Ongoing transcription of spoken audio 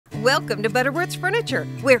Welcome to Butterworth's Furniture,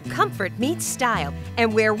 where comfort meets style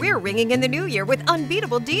and where we're ringing in the new year with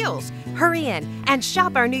unbeatable deals. Hurry in and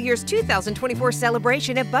shop our New Year's 2024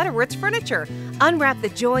 celebration at Butterworth's Furniture. Unwrap the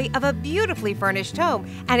joy of a beautifully furnished home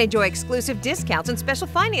and enjoy exclusive discounts and special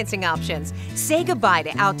financing options. Say goodbye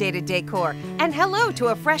to outdated decor and hello to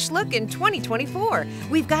a fresh look in 2024.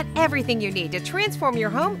 We've got everything you need to transform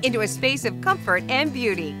your home into a space of comfort and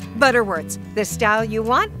beauty. Butterworth's, the style you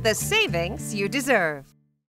want, the savings you deserve.